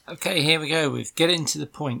Okay, here we go with Getting to the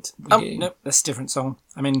Point. Nope, that's a different song.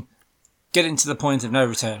 I mean, Getting to the Point of No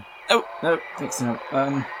Return. Oh, no, next note.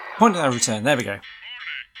 Point of No Return, there we go.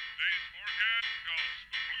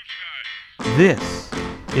 This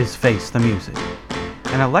is Face the Music,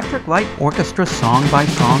 an Electric Light Orchestra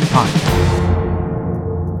song-by-song podcast.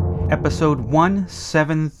 Episode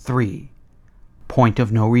 173, Point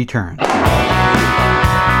of No Return.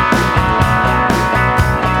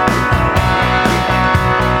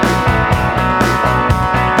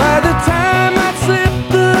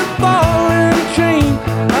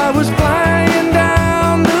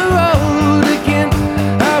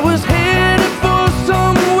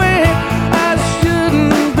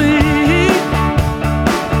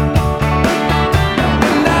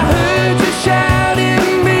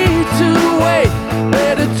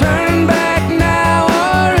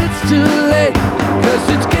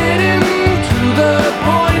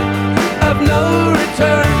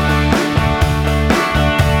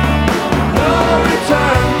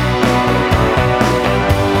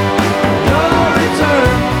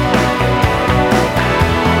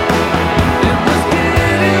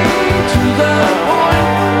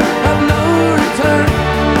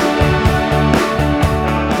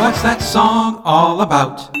 What's that song all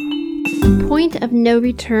about? Point of No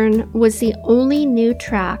Return was the only new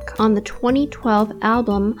track on the 2012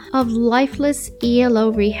 album of lifeless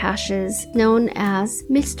ELO rehashes known as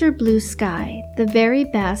Mr. Blue Sky, the very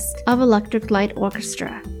best of Electric Light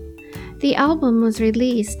Orchestra. The album was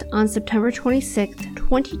released on September 26,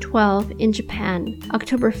 2012 in Japan,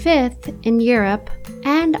 October 5th in Europe,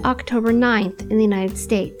 and October 9th in the United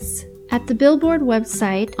States. At the Billboard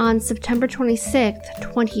website on September 26,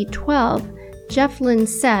 2012, Jeff Lynne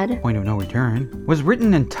said, Point of No Return was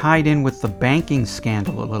written and tied in with the banking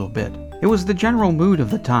scandal a little bit. It was the general mood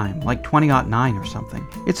of the time, like 2009 or something.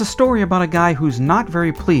 It's a story about a guy who's not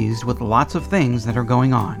very pleased with lots of things that are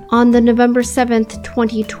going on. On the November 7th,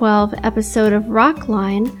 2012 episode of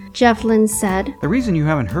Rockline, Jeff Lynne said, The reason you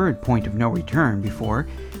haven't heard Point of No Return before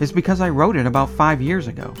is because I wrote it about 5 years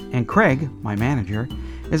ago, and Craig, my manager,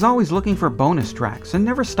 is always looking for bonus tracks and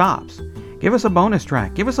never stops. Give us a bonus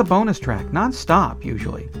track, non-stop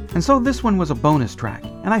usually. And so this one was a bonus track,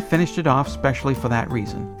 and I finished it off specially for that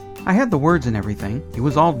reason. I had the words and everything, it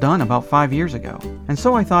was all done about 5 years ago, and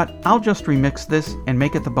so I thought I'll just remix this and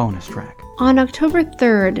make it the bonus track. On October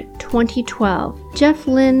 3rd, 2012, Jeff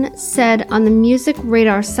Lynne said on the Music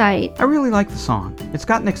Radar site, I really like the song. It's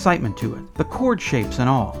got an excitement to it, the chord shapes and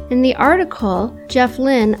all. In the article, Jeff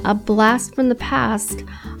Lynne, a blast from the past,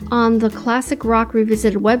 on the Classic Rock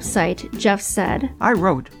Revisited website, Jeff said, I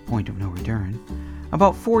wrote Point of No Return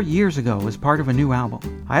about 4 years ago as part of a new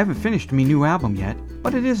album. I haven't finished my new album yet,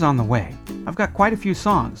 but it is on the way. I've got quite a few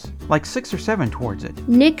songs, like 6 or 7 towards it.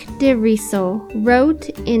 Nick DeRiso wrote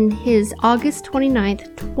in his August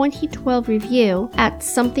 29th, 2012 review at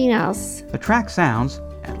Something Else. The track sounds,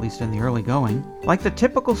 at least in the early going, like the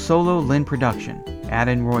typical solo Lynne production. Add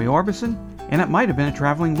in Roy Orbison, and it might have been a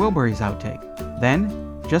Traveling Wilburys outtake.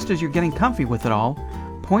 Then, just as you're getting comfy with it all,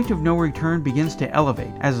 Point of No Return begins to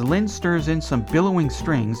elevate as Lynne stirs in some billowing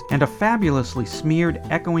strings and a fabulously smeared,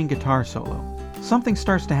 echoing guitar solo. Something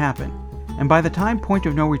starts to happen, and by the time Point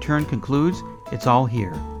of No Return concludes, it's all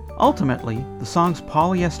here. Ultimately, the song's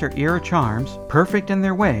polyester-era charms, perfect in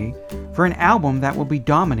their way, for an album that will be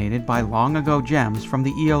dominated by long-ago gems from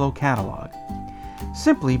the ELO catalog,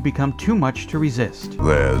 simply become too much to resist.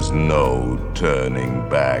 There's no turning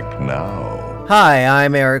back now. Hi,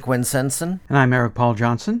 I'm Eric Winsenson. And I'm Eric Paul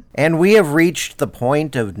Johnson. And we have reached the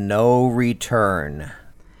point of no return.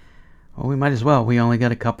 Well, we might as well. We only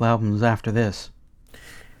got a couple albums after this.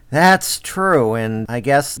 That's true, and I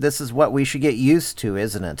guess this is what we should get used to,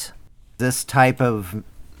 isn't it? This type of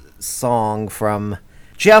song from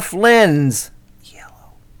Jeff Lynne's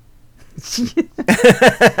Yellow.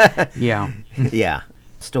 Yeah. Yeah.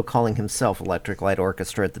 Still calling himself Electric Light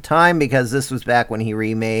Orchestra at the time, because this was back when he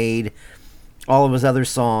remade all of his other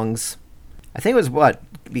songs. I think it was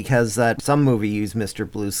because some movie used Mr.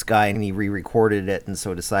 Blue Sky and he re-recorded it, and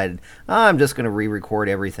so decided, I'm just going to re-record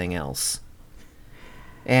everything else.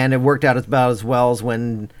 And it worked out about as well as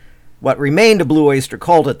when what remained of Blue Oyster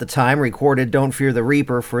Cult at the time recorded Don't Fear the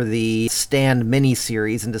Reaper for the Stand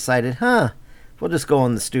miniseries and decided, we'll just go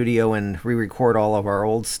in the studio and re-record all of our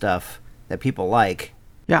old stuff that people like.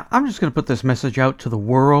 Yeah, I'm just going to put this message out to the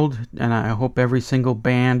world, and I hope every single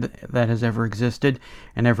band that has ever existed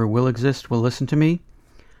and ever will exist will listen to me.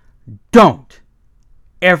 Don't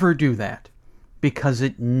ever do that, because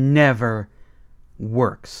it never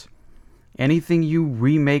works. Anything you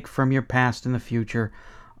remake from your past in the future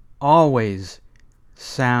always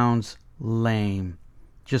sounds lame.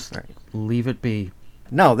 Just leave it be.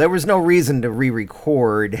 No, there was no reason to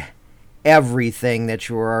re-record everything that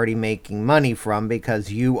you were already making money from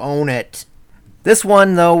because you own it. This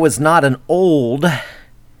one, though, was not an old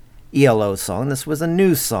ELO song. This was a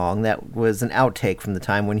new song that was an outtake from the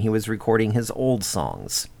time when he was recording his old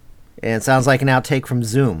songs. And it sounds like an outtake from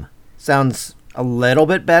Zoom. Sounds a little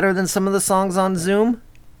bit better than some of the songs on Zoom,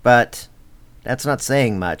 but that's not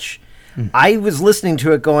saying much. I was listening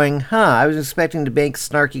to it going, I was expecting to make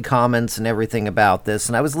snarky comments and everything about this,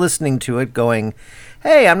 and I was listening to it going,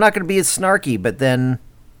 hey, I'm not going to be as snarky, but then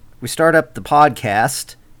we start up the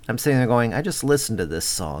podcast. I'm sitting there going, I just listened to this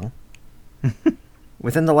song.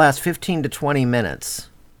 Within the last 15 to 20 minutes,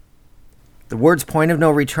 the words "Point of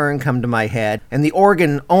No Return" come to my head, and the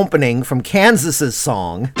organ opening from Kansas's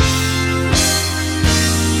song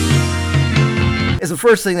is the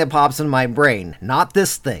first thing that pops in my brain, not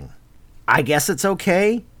this thing. I guess it's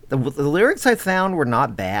okay. The lyrics I found were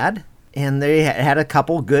not bad, and they had a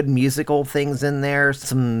couple good musical things in there,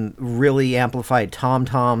 some really amplified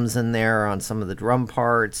tom-toms in there on some of the drum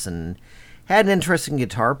parts, and had an interesting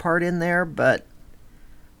guitar part in there, but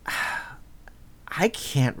I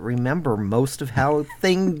can't remember most of how the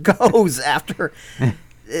thing goes after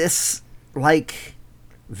this, like,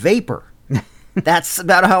 vapor. That's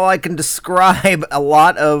about how I can describe a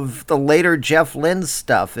lot of the later Jeff Lynne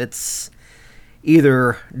stuff. It's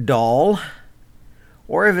either dull,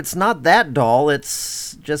 or if it's not that dull,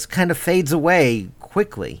 it's just kind of fades away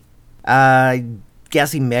quickly. I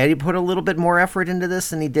guess he maybe put a little bit more effort into this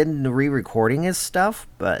than he did into re-recording his stuff,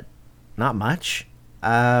 but not much.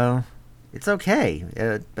 It's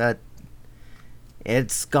okay, but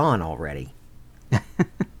it's gone already.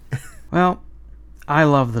 Well, I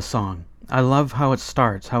love the song. I love how it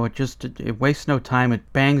starts, how it wastes no time.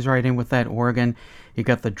 It bangs right in with that organ. You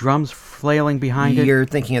got the drums flailing behind it. You're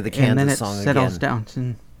thinking of the Kansas song again. And then it settles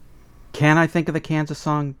down. Can I think of the Kansas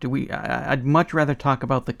song? I'd much rather talk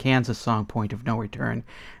about the Kansas song, Point of No Return,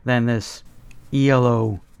 than this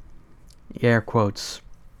ELO, air quotes,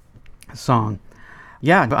 song.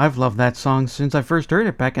 Yeah, I've loved that song since I first heard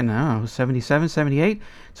it back in, 77, 78.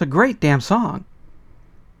 It's a great damn song.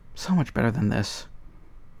 So much better than this.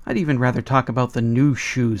 I'd even rather talk about the New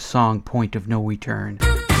Shoes song, Point of No Return.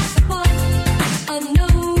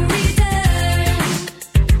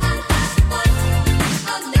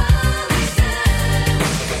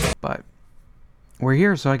 But we're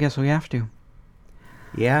here, so I guess we have to.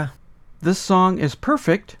 Yeah. This song is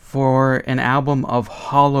perfect for an album of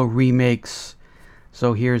hollow remakes.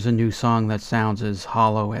 So here's a new song that sounds as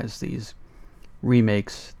hollow as these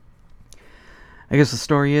remakes. I guess the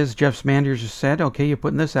story is Jeff Manders just said, okay, you're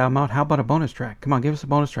putting this album out. How about a bonus track? Come on, give us a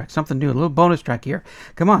bonus track. Something new. A little bonus track here.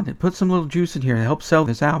 Come on, put some little juice in here to help sell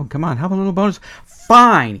this album. Come on, how about a little bonus?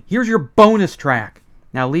 Fine, here's your bonus track.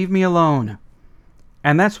 Now leave me alone.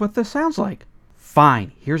 And that's what this sounds like.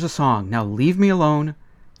 Fine, here's a song. Now leave me alone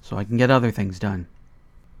so I can get other things done.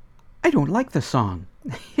 I don't like this song.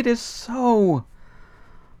 It is so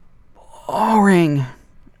boring.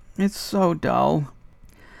 It's so dull.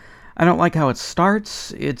 I don't like how it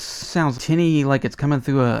starts. It sounds tinny, like it's coming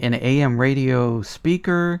through an AM radio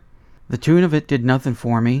speaker. The tune of it did nothing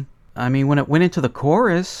for me. I mean, when it went into the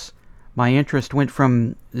chorus, my interest went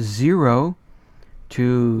from 0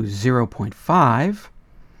 to 0.5,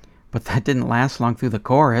 but that didn't last long through the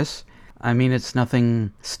chorus. I mean, it's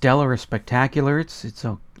nothing stellar or spectacular. It's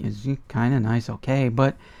kind of nice, okay,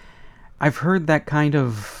 but I've heard that kind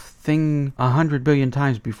of thing 100 billion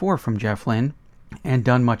times before from Jeff Lynne, and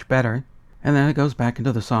done much better. And then it goes back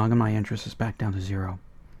into the song, and my interest is back down to 0.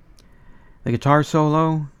 The guitar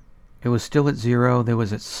solo, it was still at 0. There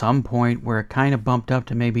was at some point where it kind of bumped up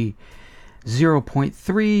to maybe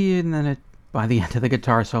 0.3, and then by the end of the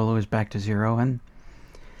guitar solo, it was back to 0, and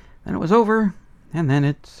then it was over, and then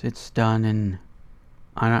it's done, and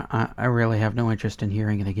I really have no interest in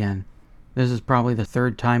hearing it again. This is probably the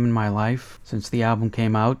third time in my life since the album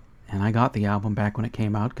came out, and I got the album back when it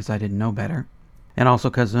came out because I didn't know better. And also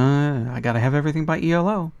because I got to have everything by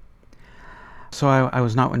ELO. So I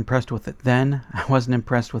was not impressed with it then. I wasn't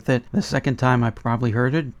impressed with it the second time I probably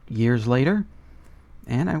heard it, years later.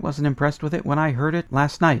 And I wasn't impressed with it when I heard it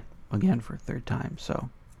last night, again for a third time. So,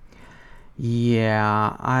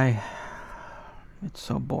 yeah, it's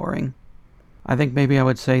so boring. I think maybe I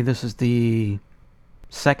would say this is the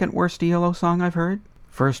second worst ELO song I've heard.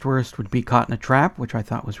 First worst would be Caught in a Trap, which I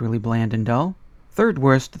thought was really bland and dull. Third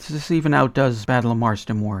worst, this even outdoes Battle of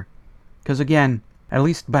Marston Moor. Because again, at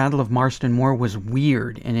least Battle of Marston Moor was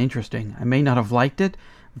weird and interesting. I may not have liked it,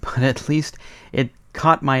 but at least it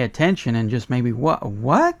caught my attention and just maybe,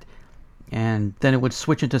 what? And then it would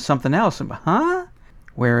switch into something else. Huh?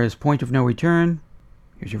 Whereas Point of No Return,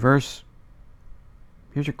 here's your verse,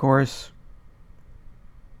 here's your chorus,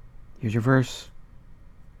 here's your verse,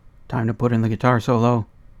 time to put in the guitar solo,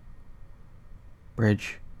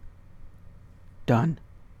 bridge, done.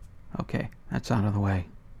 Okay, that's out of the way.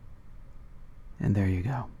 And there you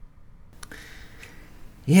go.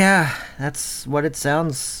 Yeah, that's what it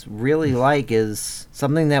sounds really like, is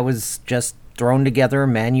something that was just thrown together,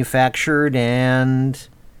 manufactured, and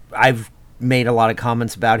I've made a lot of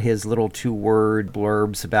comments about his little 2-word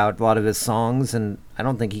blurbs about a lot of his songs, and I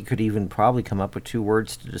don't think he could even probably come up with 2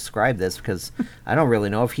 words to describe this, because I don't really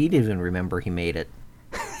know if he'd even remember he made it.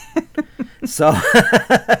 So he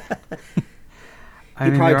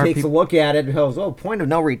probably takes a look at it and goes, oh, Point of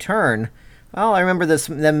No Return. Well, I remember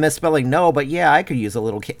them misspelling no, but yeah, I could use a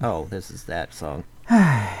little... oh, this is that song.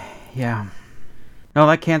 Yeah. No,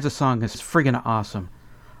 that Kansas song is friggin' awesome.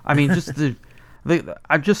 I mean, just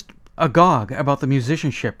I'm just agog about the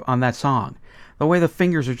musicianship on that song. The way the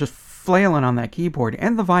fingers are just flailing on that keyboard,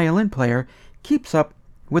 and the violin player keeps up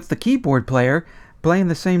with the keyboard player playing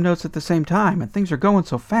the same notes at the same time, and things are going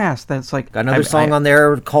so fast that it's like... Got another song on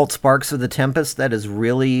there called Sparks of the Tempest that is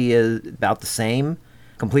really about the same.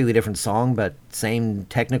 Completely different song, but same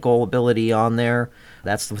technical ability on there.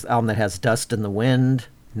 That's the album that has Dust in the Wind,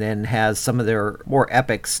 and then has some of their more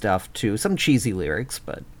epic stuff too. Some cheesy lyrics,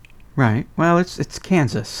 but... Right. Well, it's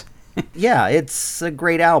Kansas. Yeah, it's a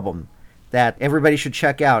great album that everybody should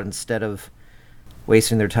check out instead of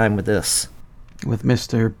wasting their time with this. With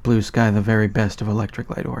Mr. Blue Sky, the very best of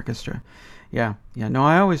Electric Light Orchestra. Yeah. No,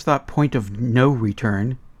 I always thought Point of No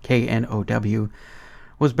Return, KNOW,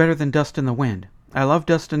 was better than Dust in the Wind. I love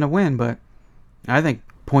Dust in the Wind, but I think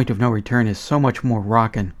Point of No Return is so much more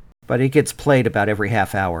rockin'. But it gets played about every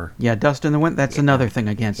half hour. Yeah, Dust in the Wind, that's another thing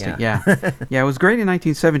against it, yeah. Yeah, it was great in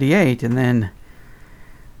 1978, and then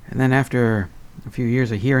after a few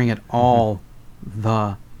years of hearing it all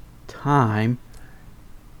the time,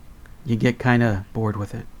 you get kind of bored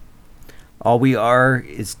with it. All we are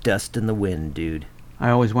is dust in the wind, dude. I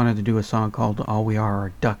always wanted to do a song called All We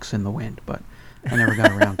Are Ducks in the Wind, but I never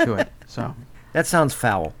got around to it, so... That sounds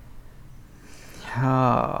foul. Oh,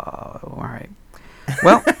 all right.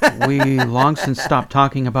 Well, we long since stopped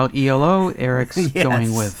talking about ELO. Eric's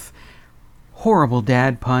going with horrible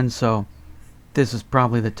dad puns, so this is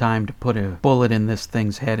probably the time to put a bullet in this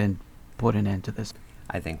thing's head and put an end to this.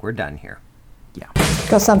 I think we're done here. Yeah.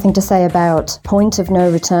 Got something to say about Point of No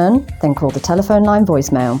Return? Then call the telephone line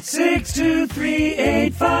voicemail.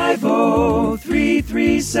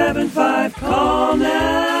 623-850-3375. Call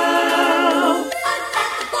now.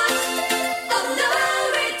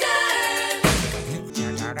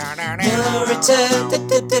 No return.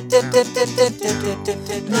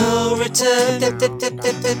 No return.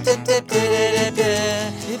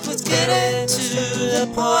 It was getting to the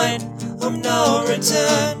point of no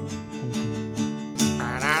return.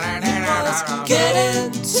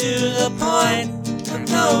 Getting to the point of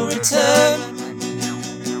no return.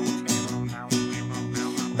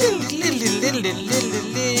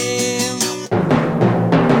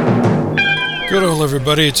 Good old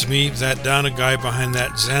everybody, it's me, that Donna guy behind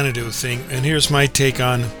that Xanadu thing, and here's my take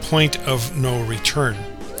on Point of No Return.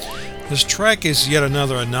 This track is yet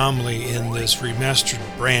another anomaly in this remastered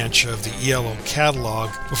branch of the ELO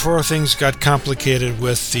catalog before things got complicated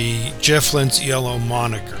with the Jeff Lynne's ELO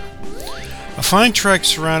moniker. A fine track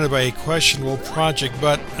surrounded by a questionable project,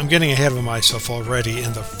 but I'm getting ahead of myself already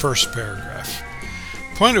in the first paragraph.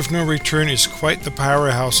 Point of No Return is quite the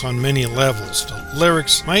powerhouse on many levels. The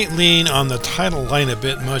lyrics might lean on the title line a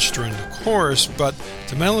bit much during the chorus, but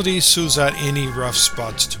the melody soothes out any rough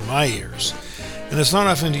spots to my ears. And it's not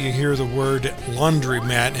often you hear the word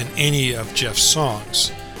laundromat in any of Jeff's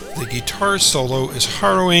songs. The guitar solo is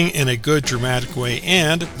harrowing in a good dramatic way,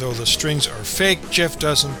 and though the strings are fake, Jeff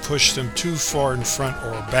doesn't push them too far in front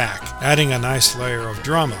or back, adding a nice layer of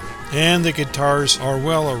drama. And the guitars are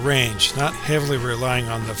well arranged, not heavily relying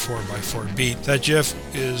on the 4x4 beat that Jeff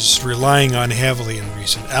is relying on heavily in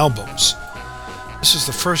recent albums. This is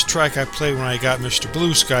the first track I played when I got Mr.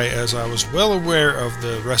 Blue Sky, as I was well aware of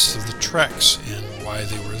the rest of the tracks and why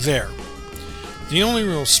they were there. The only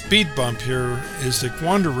real speed bump here is the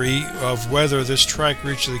quandary of whether this track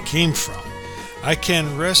originally came from. I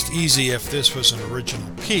can rest easy if this was an original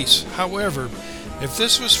piece. However, if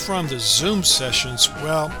this was from the Zoom sessions,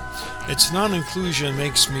 well, its non-inclusion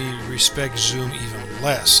makes me respect Zoom even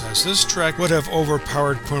less, as this track would have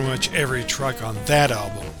overpowered pretty much every track on that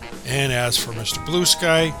album. And as for Mr. Blue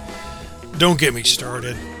Sky, don't get me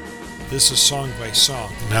started. This is song by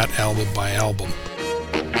song, not album by album.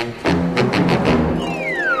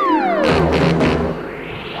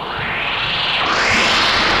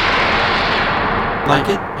 Like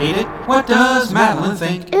it? Hate it? What does Madeline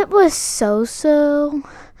think? It was so-so.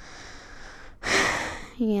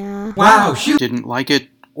 Yeah. Wow, she didn't like it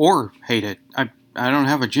or hate it. I don't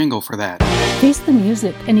have a jingle for that. Face the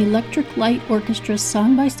Music, an Electric Light Orchestra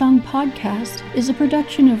song-by-song podcast, is a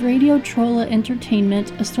production of Radio Trolla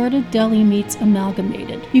Entertainment, Assorted Deli Meats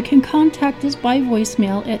Amalgamated. You can contact us by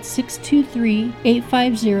voicemail at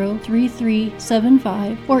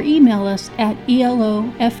 623-850-3375 or email us at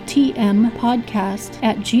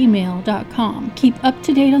eloftmpodcast@gmail.com. Keep up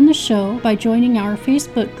to date on the show by joining our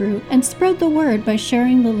Facebook group and spread the word by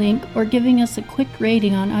sharing the link or giving us a quick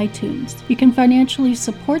rating on iTunes. You can financially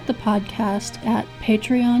support the podcast at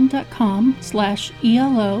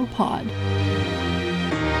patreon.com/ELOpod.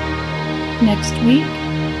 Next week,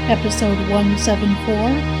 episode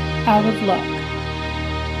 174, Out of Luck.